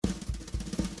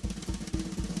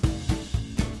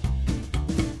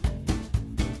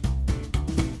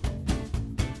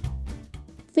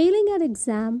failing an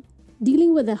exam,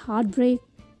 dealing with a heartbreak,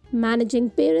 managing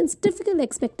parents' difficult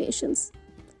expectations.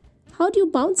 How do you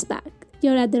bounce back?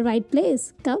 You're at the right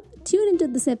place. Come, tune into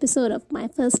this episode of My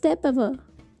First Step Ever.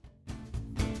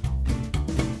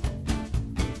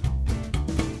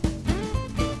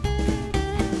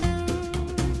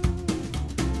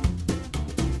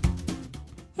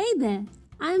 Hey there,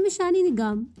 I am Ishani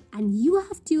Nigam, and you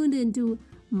have tuned into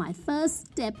My First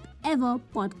Step Ever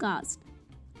podcast.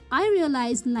 I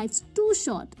realized life's too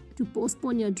short to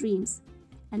postpone your dreams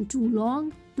and too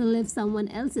long to live someone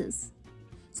else's.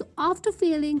 So after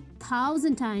failing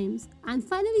 1,000 times, I'm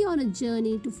finally on a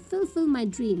journey to fulfill my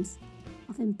dreams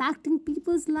of impacting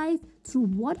people's life through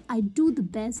what I do the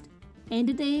best,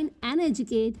 entertain and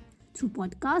educate through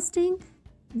podcasting,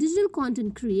 digital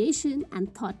content creation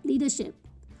and thought leadership.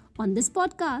 On this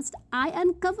podcast, I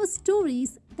uncover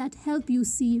stories that help you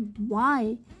see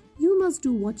why you must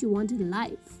do what you want in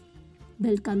life,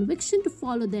 build conviction to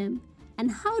follow them, and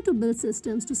how to build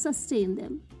systems to sustain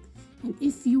them. And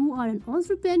if you are an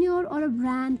entrepreneur or a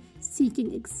brand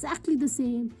seeking exactly the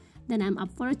same, then I'm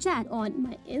up for a chat on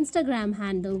my Instagram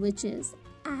handle, which is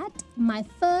at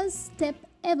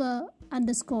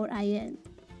myfirststepever_in.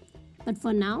 But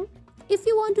for now, if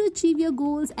you want to achieve your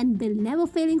goals and build never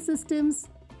failing systems,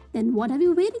 then what are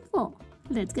you waiting for?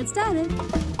 Let's get started.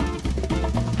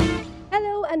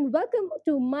 Hello and welcome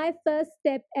to My First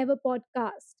Step Ever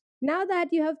podcast. Now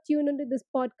that you have tuned into this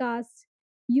podcast,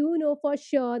 you know for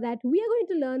sure that we are going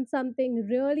to learn something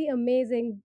really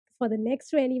amazing for the next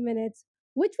 20 minutes,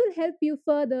 which will help you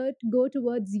further to go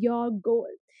towards your goal.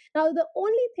 Now, the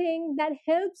only thing that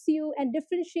helps you and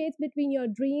differentiates between your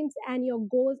dreams and your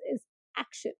goals is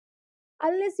action.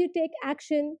 Unless you take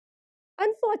action,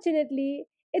 unfortunately,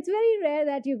 it's very rare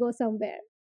that you go somewhere.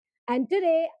 And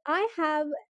today, I have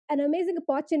an amazing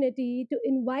opportunity to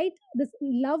invite this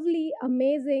lovely,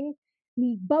 amazing,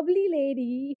 bubbly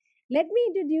lady. Let me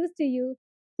introduce to you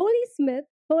Holly Smith.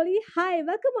 Holly, hi,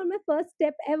 welcome on My First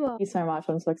Step Ever. Thank you so much.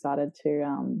 I'm so excited to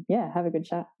have a good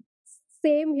chat.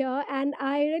 Same here, and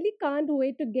I really can't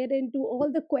wait to get into all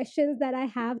the questions that I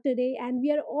have today. And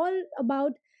we are all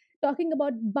about talking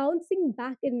about bouncing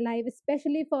back in life,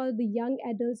 especially for the young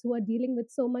adults who are dealing with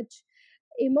so much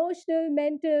emotional,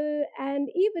 mental, and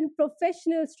even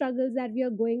professional struggles that we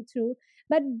are going through.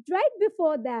 But right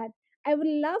before that, I would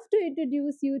love to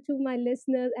introduce you to my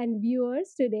listeners and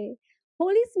viewers today.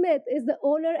 Holly Smith is the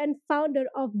owner and founder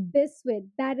of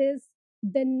BizFit, that is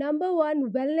the number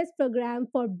one wellness program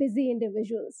for busy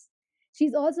individuals.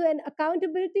 She's also an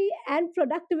accountability and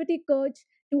productivity coach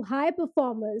to high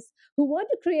performers who want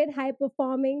to create high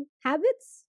performing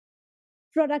habits,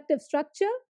 productive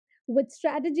structure with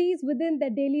strategies within their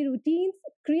daily routines,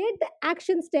 create the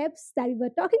action steps that we were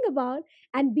talking about,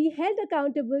 and be held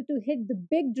accountable to hit the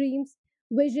big dreams,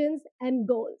 visions, and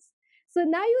goals. So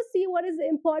now you see what is the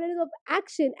importance of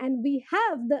action, and we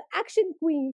have the action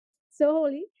queen. So,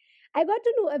 Holly, I got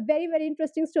to know a very, very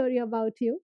interesting story about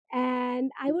you,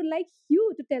 and I would like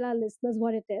you to tell our listeners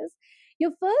what it is.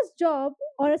 Your first job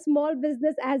or a small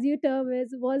business, as you term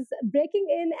is, was breaking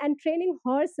in and training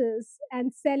horses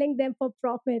and selling them for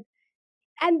profit.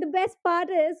 And the best part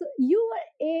is, you were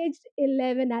aged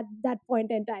 11 at that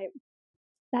point in time.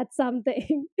 That's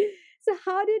something. So,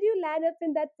 how did you land up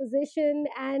in that position?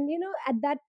 And, at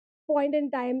that point in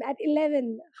time, at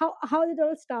 11, how did it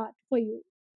all start for you?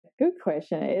 Good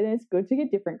question. And it's good to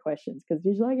get different questions because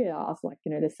usually I get asked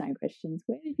the same questions.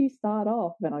 Where did you start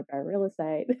off? And I go real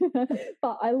estate.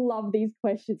 But I love these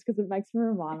questions because it makes me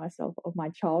remind myself of my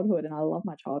childhood, and I love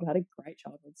my childhood. I had a great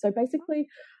childhood. So basically,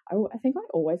 I think I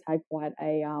always had quite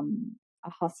a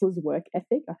hustler's work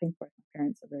ethic. I think both my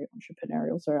parents are very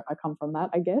entrepreneurial, so I come from that,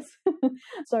 I guess.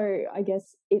 So I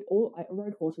guess I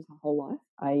rode horses my whole life.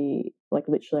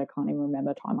 Literally, I can't even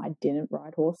remember a time I didn't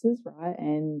ride horses, right?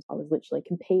 And I was literally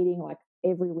competing like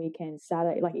every weekend,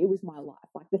 Saturday. Like, it was my life.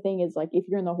 Like, the thing is, like, if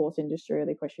you're in the horse industry or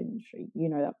the equestrian industry, you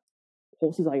know that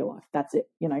horses are your life. That's it.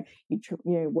 You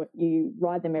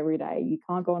ride them every day. You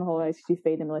can't go on holidays because you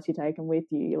feed them unless you take them with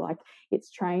you. Like,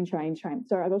 it's train, train, train.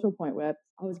 So I got to a point where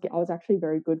I was actually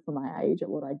very good for my age at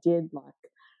what I did. Like,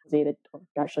 I was either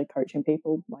actually coaching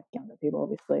people, like younger people,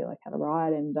 obviously, like how to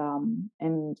ride, and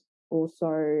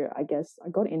also, I guess I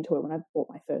got into it when I bought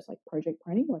my first project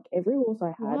pony. Like, every horse I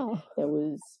had, Wow. there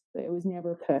was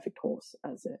never a perfect horse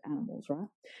as animals, right?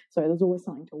 So there's always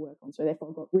something to work on. So therefore,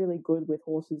 I got really good with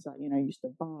horses that used to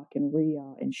bark and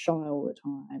rear and shy all the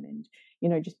time, and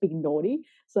just big naughty.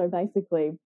 So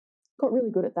basically, got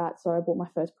really good at that. So I bought my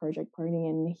first project pony,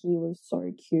 and he was so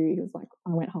cute. He was like,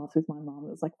 I went halves with my mum.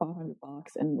 It was like $500,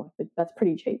 and like that's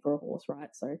pretty cheap for a horse, right?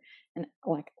 So, and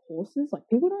like horses, like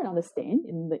people don't understand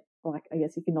in the, like, I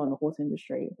guess if you're not in the horse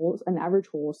industry, an average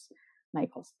horse may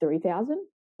cost 3,000,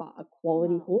 but a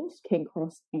quality horse can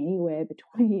cost anywhere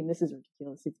between, this is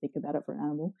ridiculous if you think about it for an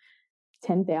animal,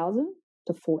 10,000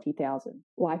 to 40,000.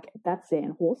 Like that's it.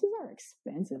 And horses are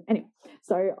expensive. Anyway,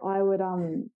 so I would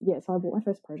so I bought my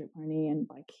first project pony, and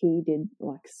like he did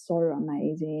like so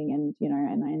amazing, and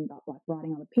and I ended up like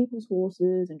riding other people's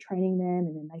horses and training them,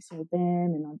 and then they sold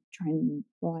them, and I trained,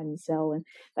 ride and sell, and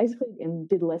basically and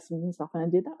did lessons and stuff, and I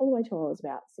did that all the way till I was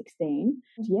about 16.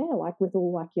 And yeah, like with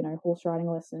all like horse riding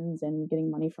lessons and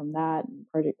getting money from that and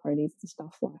project ponies and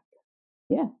stuff, like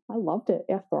yeah, I loved it.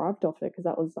 I thrived off it because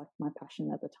that was like my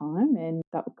passion at the time, and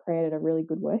that created a really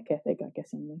good work ethic, I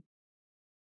guess, in me.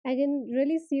 I can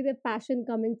really see the passion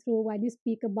coming through while you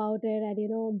speak about it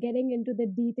and, getting into the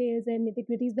details and nitty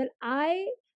gritties. Well, I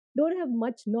don't have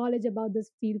much knowledge about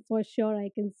this field for sure, I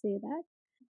can say that.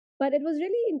 But it was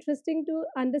really interesting to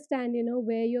understand,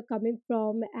 where you're coming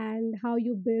from and how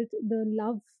you built the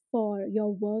love for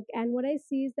your work. And what I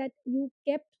see is that you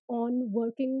kept on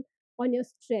working on your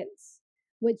strengths,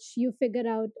 which you figured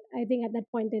out, I think, at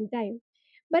that point in time.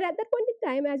 But at that point in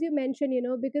time, as you mentioned,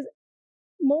 because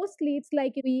mostly it's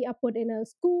like we are put in a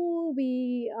school,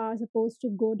 we are supposed to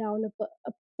go down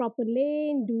a proper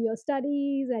lane, do your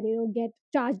studies, and get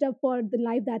charged up for the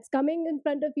life that's coming in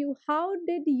front of you. How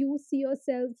did you see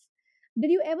yourself? Did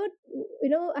you ever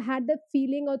had the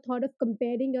feeling or thought of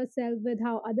comparing yourself with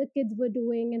how other kids were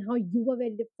doing and how you were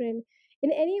very different?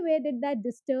 In any way did that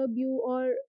disturb you?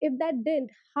 Or if that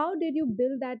didn't, how did you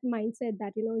build that mindset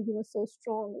that you were so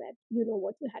strong that you know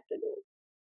what you had to do?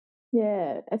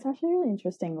 Yeah, it's actually really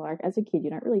interesting. Like as a kid,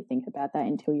 you don't really think about that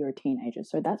until you're a teenager.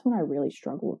 So that's when I really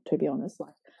struggled, to be honest.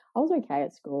 Like I was okay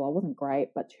at school, I wasn't great,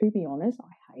 but to be honest,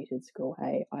 I hated school.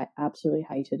 Hey, I absolutely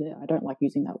hated it. I don't like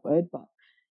using that word, but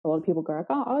a lot of people go,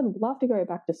 oh, I'd love to go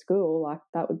back to school. Like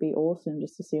that would be awesome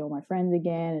just to see all my friends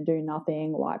again and do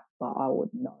nothing. Like, but I would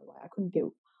no way.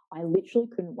 I literally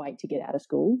couldn't wait to get out of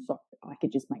school so I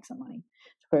could just make some money.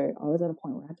 So I was at a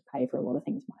point where I had to pay for a lot of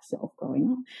things myself growing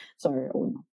up. So,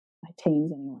 or my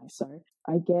teens anyway. So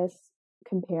I guess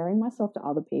comparing myself to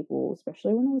other people,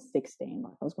 especially when I was 16,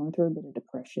 like I was going through a bit of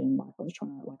depression. Like I was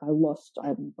trying to,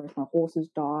 like both my horses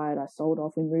died. I sold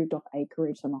off. We moved off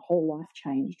acreage, so my whole life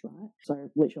changed, right? So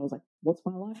literally, I was like, "What's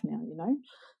my life now?"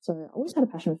 So I always had a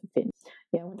passion for fitness.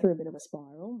 Yeah, I went through a bit of a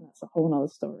spiral, and that's a whole other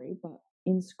story. But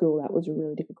in school, that was a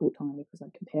really difficult time because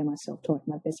I'd compare myself to like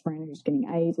my best friend who's getting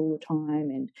A's all the time,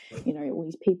 and all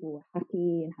these people were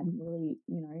happy and had really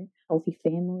healthy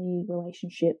family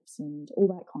relationships and all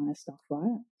that kind of stuff,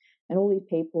 right? And all these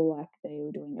people, like they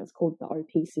were doing, it was called the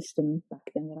OP system back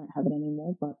then. They don't have it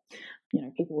anymore, but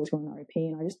people was going to OP,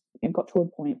 and it got to a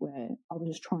point where I was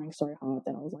just trying so hard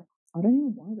that I was like, I don't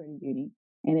even want to go to uni.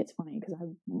 And it's funny because I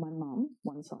have my mum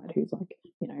one side who's like,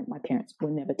 my parents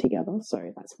were never together,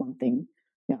 so that's one thing.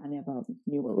 I never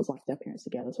knew what it was like to have parents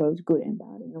together, so it was good and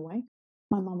bad in a way.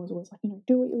 My mum was always like,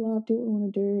 do what you love, do what you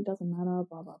want to do, it doesn't matter,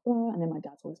 blah, blah, blah. And then my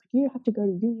dad's always like, you have to go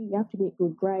to uni, you have to get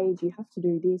good grades, you have to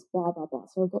do this, blah, blah, blah.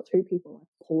 So I've got two people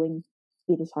like pulling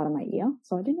either side of my ear.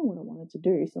 So I didn't know what I wanted to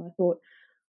do. So I thought,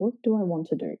 what do I want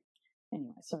to do?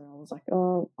 Anyway, so I was like,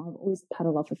 oh, I've always had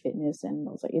a love for fitness, and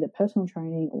I was like either personal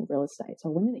training or real estate. So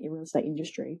I went in the real estate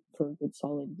industry for a good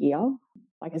solid year.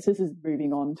 I guess this is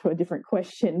moving on to a different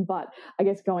question, but I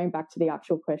guess going back to the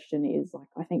actual question is like,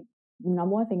 I think the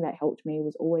number one thing that helped me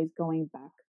was always going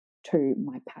back to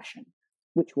my passion,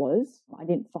 which was, I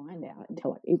didn't find out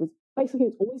until like,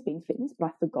 it's always been fitness, but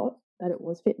I forgot that it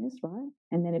was fitness, right?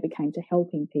 And then it became to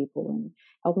helping people and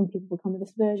helping people become the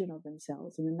best version of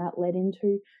themselves. And then that led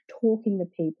into talking to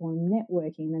people and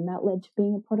networking. And then that led to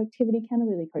being a productivity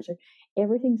accountability coach. So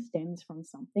everything stems from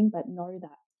something, but know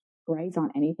that grades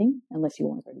aren't anything unless you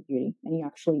want to go to uni, and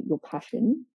your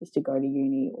passion is to go to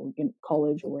uni or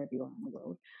college or wherever you are in the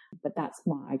world. But that's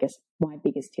my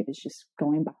biggest tip is just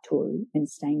going back to it and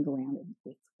staying grounded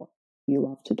with what you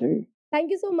love to do. Thank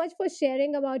you so much for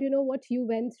sharing about what you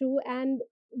went through. And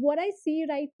what I see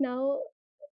right now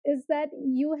is that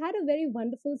you had a very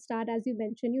wonderful start. As you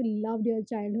mentioned, you loved your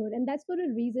childhood, and that's for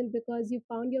a reason, because you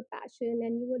found your passion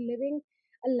and you were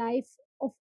a life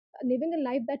of living a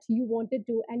life that you wanted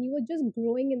to, and you were just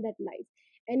growing in that life.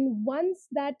 And once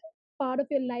that part of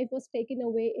your life was taken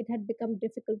away, it had become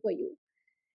difficult for you.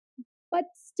 But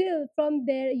still, from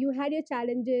there, you had your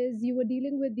challenges, you were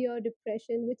dealing with your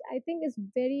depression, which I think is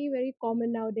very, very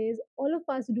common nowadays. All of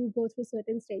us do go through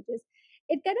certain stages.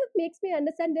 it kind of makes me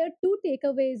understand there are two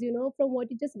takeaways, from what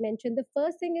you just mentioned. The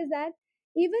first thing is that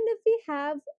even if we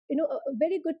have, a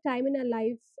very good time in our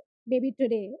life, maybe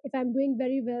today, if I'm doing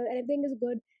very well and everything is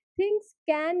good, things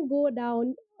can go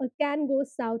down or can go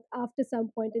south after some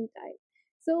point in time.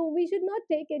 So we should not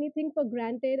take anything for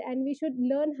granted, and we should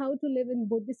learn how to live in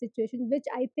both the situations, which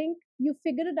I think you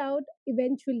figured it out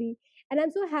eventually. And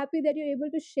I'm so happy that you're able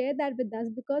to share that with us,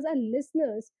 because our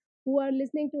listeners who are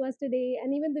listening to us today,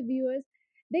 and even the viewers,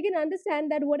 they can understand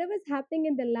that whatever is happening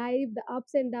in their life, the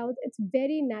ups and downs, it's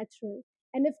very natural.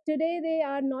 And if today they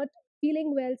are not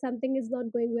feeling well, something is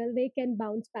not going well, they can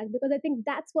bounce back, because I think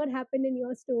that's what happened in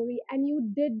your story, and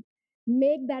you did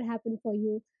make that happen for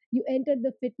you. You entered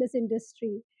the fitness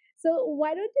industry. So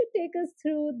why don't you take us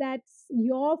through that,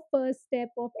 your first step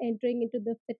of entering into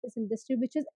the fitness industry,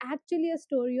 which is actually a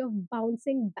story of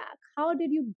bouncing back. How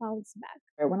did you bounce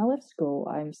back? When I left school,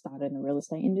 I started in the real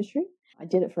estate industry. I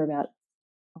did it for about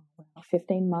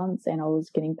 15 months, and I was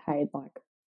getting paid like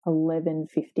 11.50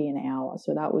 an hour.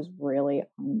 So that was really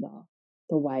under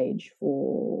the wage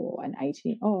for an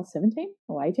 17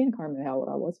 or 18. I can't remember how old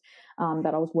I was.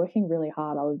 But I was working really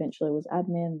hard. I eventually was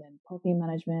admin, then property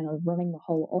management. I was running the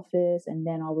whole office, and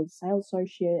then I was sales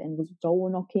associate and was door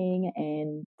knocking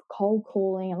and cold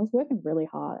calling. I was working really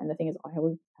hard. And the thing is, I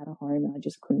was at a home and I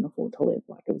just couldn't afford to live.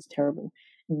 Like, it was terrible.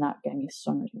 And that gave me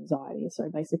so much anxiety. So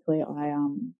basically I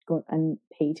got a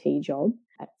PT job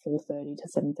at 4:30 to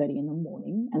 7:30 in the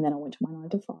morning, and then I went to my 9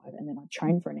 to 5, and then I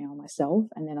trained for an hour myself,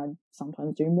 and then I'd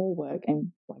sometimes do more work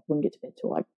and like wouldn't get to bed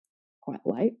till like quite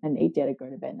late and eat dinner, go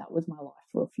to bed. And that was my life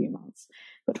for a few months.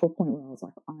 Got to a point where I was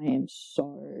like, I am so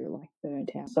like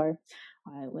burnt out. So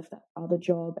I left that other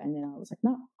job, and then I was like,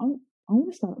 no, I want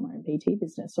to start my own PT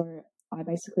business. So I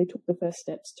basically took the first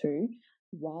steps to,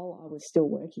 while I was still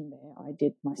working there, I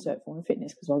did my Cert 4 in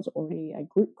fitness because I was already a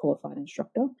group qualified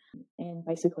instructor, and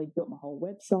basically built my whole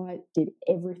website, did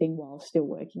everything while still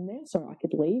working there so I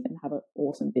could leave and have an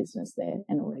awesome business there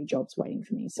and already jobs waiting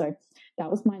for me. So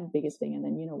that was my biggest thing. And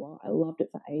then, you know what, I loved it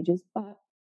for ages, but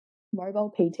mobile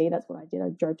PT, that's what I did. I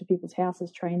drove to people's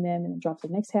houses, trained them, and then drove to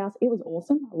the next house. It was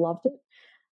awesome. I loved it.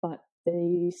 But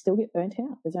they still get burnt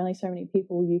out. There's only so many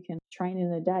people you can train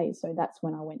in a day. So that's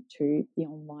when I went to the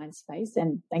online space.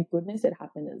 And thank goodness it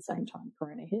happened at the same time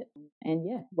Corona hit. And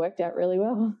yeah, worked out really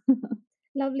well.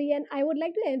 Lovely. And I would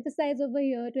like to emphasize over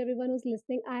here to everyone who's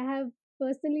listening, I have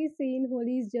personally seen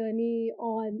Holly's journey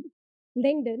on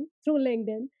LinkedIn, through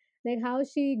LinkedIn, like how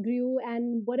she grew,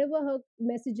 and whatever her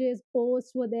messages,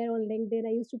 posts were there on LinkedIn.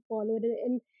 I used to follow it,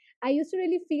 and I used to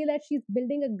really feel that she's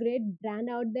building a great brand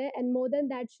out there. And more than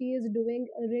that, she is doing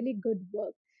a really good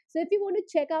work. So if you want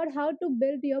to check out how to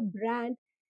build your brand,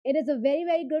 it is a very,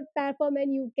 very good platform,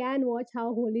 and you can watch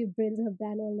how Holly builds her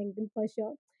brand on LinkedIn for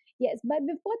sure. Yes, but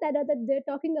before that, they're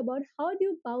talking about how do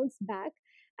you bounce back.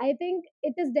 I think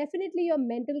it is definitely your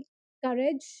mental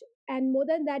courage, and more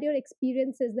than that, your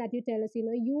experiences that you tell us.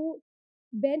 You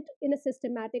went in a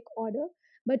systematic order,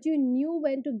 but you knew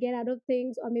when to get out of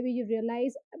things, or maybe you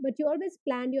realized, but you always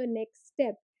planned your next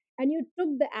step and you took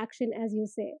the action, as you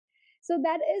say. So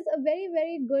that is a very,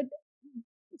 very good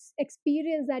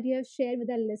experience that you have shared with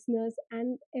our listeners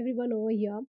and everyone over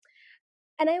here.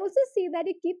 And I also see that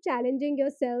you keep challenging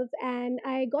yourself, and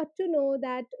I got to know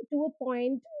that to a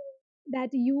point that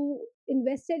you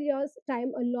invested your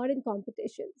time a lot in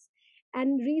competitions,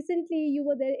 and recently you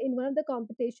were there in one of the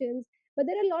competitions. But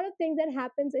there are a lot of things that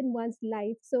happens in one's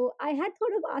life, so I had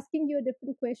thought of asking you a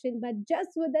different question, but just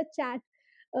with the chat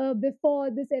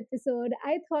before this episode,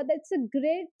 I thought that's a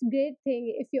great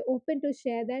thing if you're open to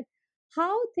share that.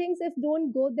 How things if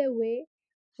don't go their way,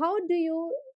 how do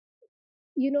you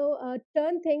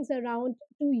turn things around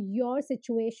to your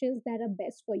situations that are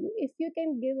best for you? If you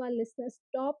can give our listeners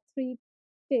top three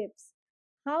tips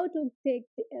how to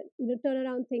turn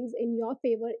around things in your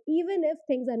favor, even if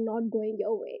things are not going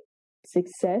your way.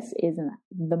 Success is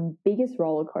the biggest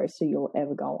roller coaster you'll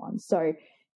ever go on. So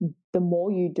the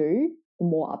more you do, the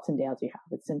more ups and downs you have.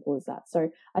 It's simple as that. So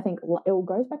I think it all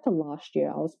goes back to last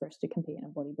year. I was supposed to compete in a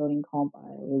bodybuilding comp. I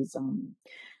was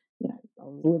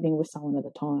living with someone at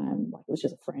the time, like it was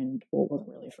just a friend, or it wasn't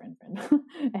really a friend.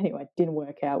 Anyway, it didn't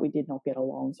work out. We did not get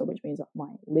along. So which means that my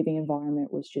living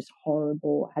environment was just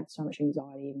horrible. I had so much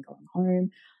anxiety even going home.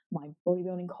 My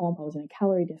bodybuilding comp, I was in a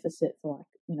calorie deficit for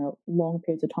long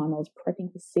periods of time. I was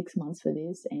prepping for 6 months for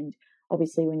this. And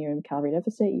obviously when you're in calorie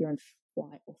deficit, you're in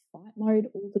flight or fight mode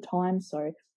all the time.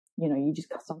 So you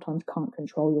just sometimes can't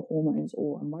control your hormones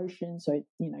or emotions. So,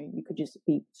 you could just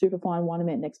be super fine one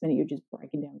minute, next minute you're just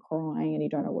breaking down crying and you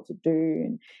don't know what to do.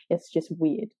 And it's just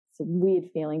weird. It's a weird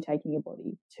feeling taking your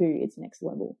body to its next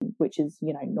level, which is,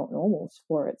 not normal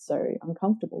for it. So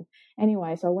uncomfortable.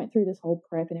 Anyway, so I went through this whole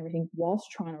prep and everything whilst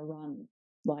trying to run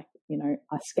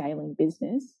a scaling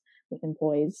business with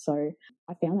employees. So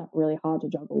I found that really hard to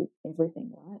juggle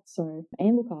everything, right? So,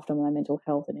 and look after my mental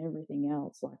health and everything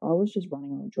else. Like I was just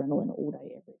running on adrenaline all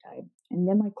day, every day. And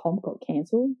then my comp got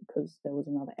cancelled because there was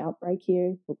another outbreak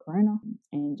here for Corona.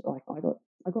 And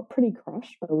I got pretty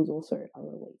crushed, but it was also a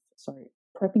relief. So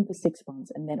prepping for 6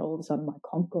 months and then all of a sudden my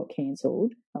comp got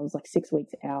cancelled. I was like 6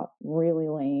 weeks out, really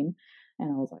lean. And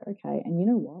I was like, okay. And you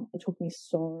know what? It took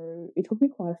me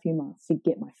quite a few months to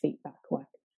get my feet back. Like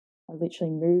I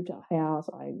literally moved a house.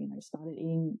 I, started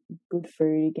eating good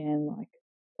food again, like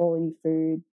quality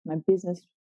food, my business,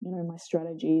 my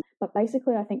strategy. But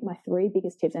basically, I think my three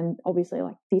biggest tips, and obviously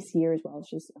like this year as well, I was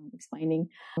just explaining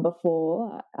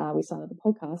before we started the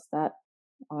podcast that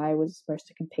I was supposed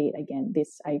to compete again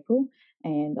this April.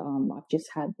 And I've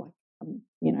just had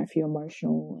a few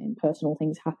emotional and personal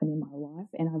things happen in my life.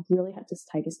 And I've really had to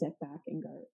take a step back and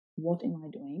go, what am I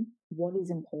doing? What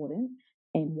is important?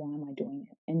 And why am I doing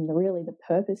it? And really the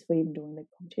purpose for even doing the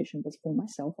competition was for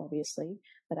myself, obviously,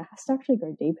 but it has to actually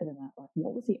go deeper than that. Like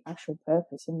what was the actual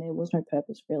purpose? And there was no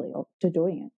purpose really to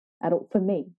doing it at all. For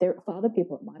me, for other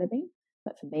people it might have been,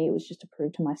 but for me it was just to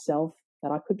prove to myself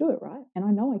that I could do it, right? And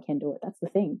I know I can do it. That's the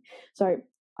thing. So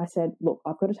I said, look,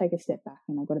 I've got to take a step back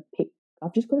and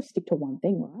I've just got to stick to one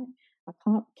thing, right? I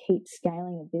can't keep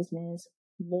scaling a business,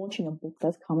 launching a book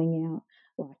that's coming out,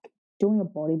 like doing a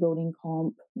bodybuilding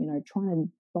comp, trying to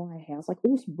buy a house, like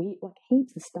all this weird, like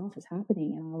heaps of stuff is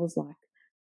happening. And I was like,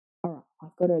 all right,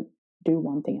 I've got to do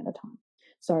one thing at a time.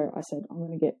 So I said, I'm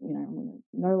going to I'm going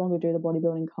to no longer do the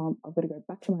bodybuilding comp. I've got to go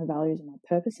back to my values and my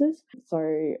purposes.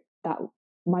 So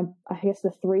I guess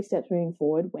the 3 steps moving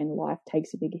forward when life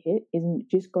takes a big hit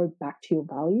isn't just go back to your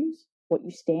values, what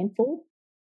you stand for,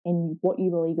 and what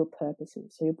you believe your purpose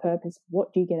is. So your purpose,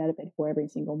 what do you get out of bed for every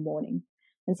single morning?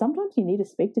 And sometimes you need to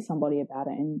speak to somebody about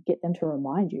it and get them to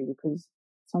remind you, because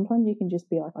sometimes you can just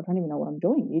be like, I don't even know what I'm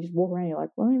doing. You just walk around, you're like,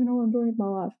 I don't even know what I'm doing with my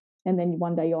life. And then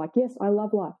one day you're like, yes, I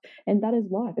love life. And that is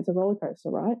life. It's a roller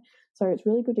coaster, right? So it's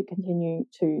really good to continue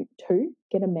to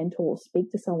get a mentor,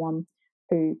 speak to someone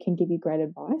who can give you great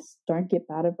advice. Don't get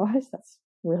bad advice. That's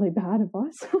really bad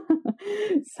advice.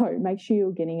 So make sure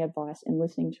you're getting advice and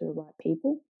listening to the right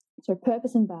people. So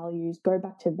purpose and values, go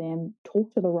back to them,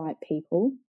 talk to the right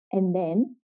people, and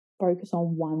then focus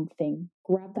on one thing.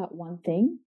 Grab that one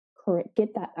thing,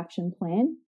 get that action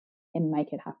plan, and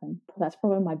make it happen. That's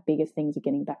probably my biggest thing to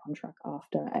getting back on track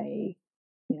after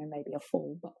maybe a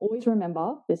fall. But always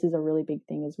remember, this is a really big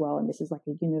thing as well, and this is like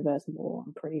a universal law,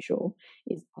 I'm pretty sure,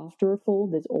 is after a fall,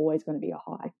 there's always going to be a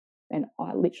high. And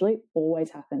I literally always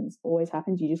happens.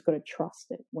 You just got to trust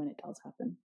it when it does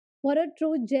happen. What a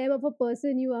true gem of a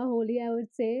person you are, Holy, I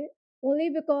would say. Only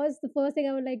because the first thing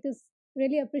I would like to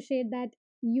really appreciate that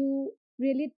you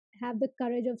really have the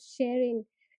courage of sharing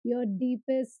your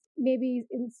deepest, maybe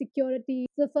insecurity.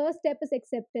 The first step is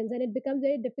acceptance, and it becomes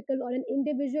very difficult on an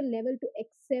individual level to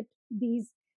accept these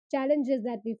challenges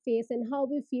that we face and how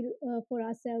we feel for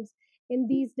ourselves in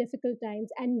these difficult times.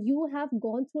 And you have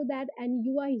gone through that, and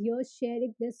you are here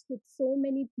sharing this with so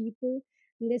many people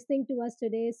listening to us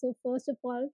today. So, first of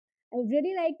all, I would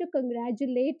really like to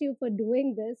congratulate you for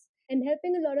doing this and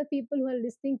helping a lot of people who are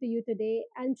listening to you today.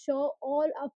 I'm sure all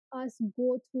of us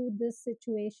go through this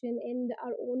situation in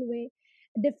our own way,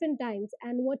 different times.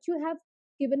 And what you have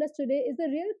given us today is the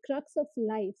real crux of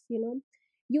life.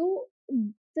 You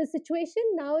the situation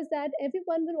now is that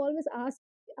everyone will always ask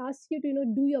you to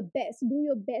do your best,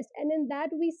 and in that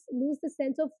we lose the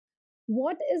sense of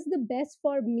what is the best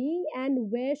for me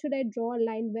and where should I draw a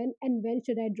line, when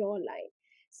should I draw a line.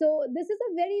 So this is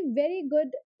a very, very good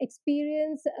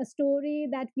experience, a story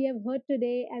that we have heard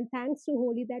today. And thanks to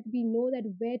Holy that we know that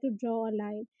where to draw a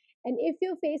line. And if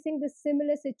you're facing this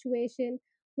similar situation,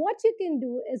 what you can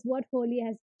do is what Holy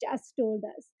has just told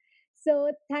us.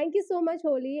 So thank you so much,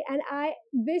 Holy. And I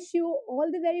wish you all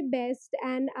the very best.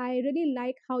 And I really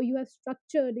like how you have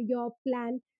structured your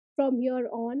plan from here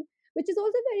on, which is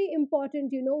also very important.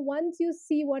 Once you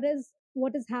see what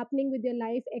is happening with your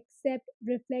life, accept,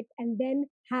 reflect, and then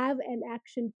have an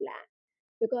action plan,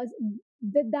 because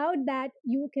without that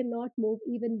you cannot move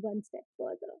even one step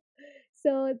further.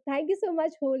 So thank you so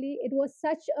much, Holy. It was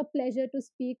such a pleasure to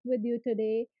speak with you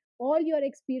today. All your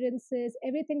experiences,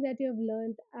 everything that you have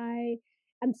learned,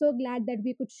 I'm so glad that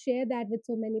we could share that with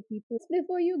so many people.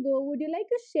 Before you go, would you like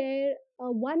to share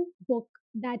one book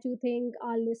that you think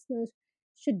our listeners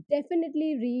should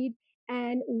definitely read,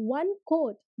 and one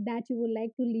quote that you would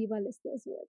like to leave our listeners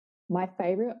with? My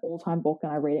favorite all-time book,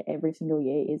 and I read it every single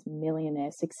year, is Millionaire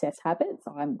Success Habits.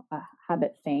 I'm a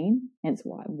habit fiend, hence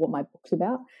what my book's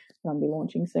about, that I'll be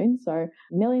launching soon. So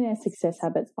Millionaire Success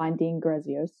Habits by Dean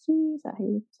Graziosi. Is that how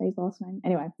you say his last name?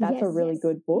 Anyway, that's a really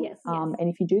good book. And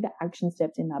if you do the action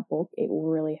steps in that book, it will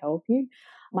really help you.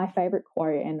 My favorite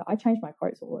quote, and I change my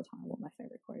quotes all the time, what my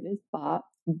favorite quote is, but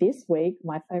this week,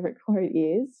 my favorite quote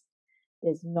is,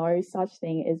 there's no such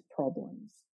thing as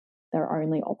problems. There are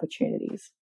only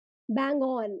opportunities. Bang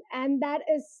on. And that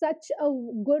is such a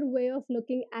good way of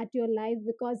looking at your life,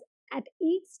 because at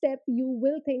each step you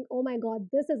will think, oh my God,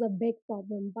 this is a big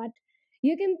problem. But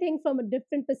you can think from a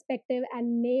different perspective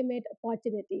and name it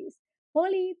opportunities.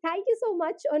 Holly, thank you so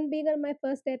much on being on my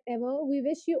first step ever. We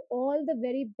wish you all the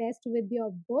very best with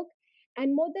your book.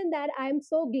 And more than that, I'm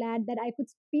so glad that I could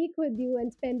speak with you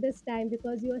and spend this time,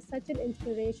 because you are such an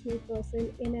inspirational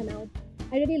person in and out.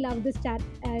 I really love this chat.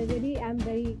 I really am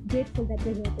very grateful that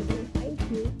you're here today.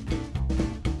 Thank you.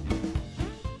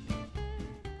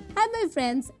 Hi, my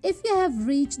friends. If you have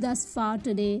reached thus far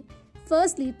today,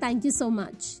 firstly, thank you so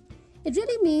much. It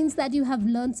really means that you have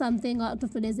learned something out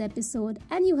of today's episode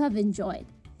and you have enjoyed.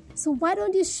 So why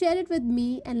don't you share it with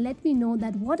me and let me know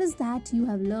that what is that you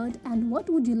have learned and what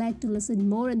would you like to listen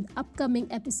more in the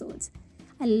upcoming episodes.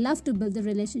 I love to build a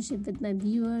relationship with my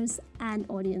viewers and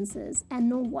audiences and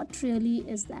know what really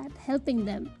is that helping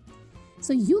them.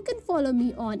 So you can follow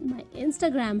me on my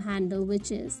Instagram handle,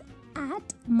 which is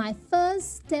at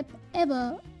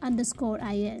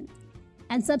myfirststepever_in,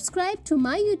 and subscribe to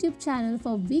my YouTube channel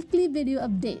for weekly video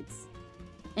updates.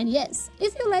 And yes,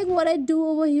 if you like what I do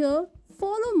over here,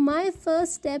 follow My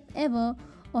First Step Ever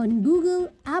on Google,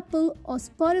 Apple or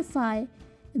Spotify,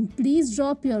 and please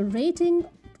drop your rating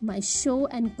my show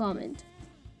and comment.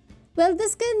 Well,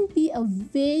 this can be a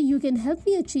way you can help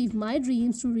me achieve my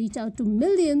dreams to reach out to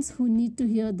millions who need to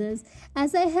hear this,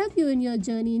 as I help you in your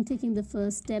journey in taking the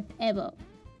first step ever.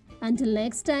 Until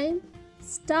next time,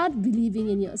 start believing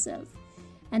in yourself.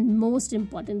 And most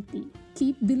importantly,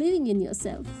 keep believing in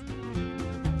yourself.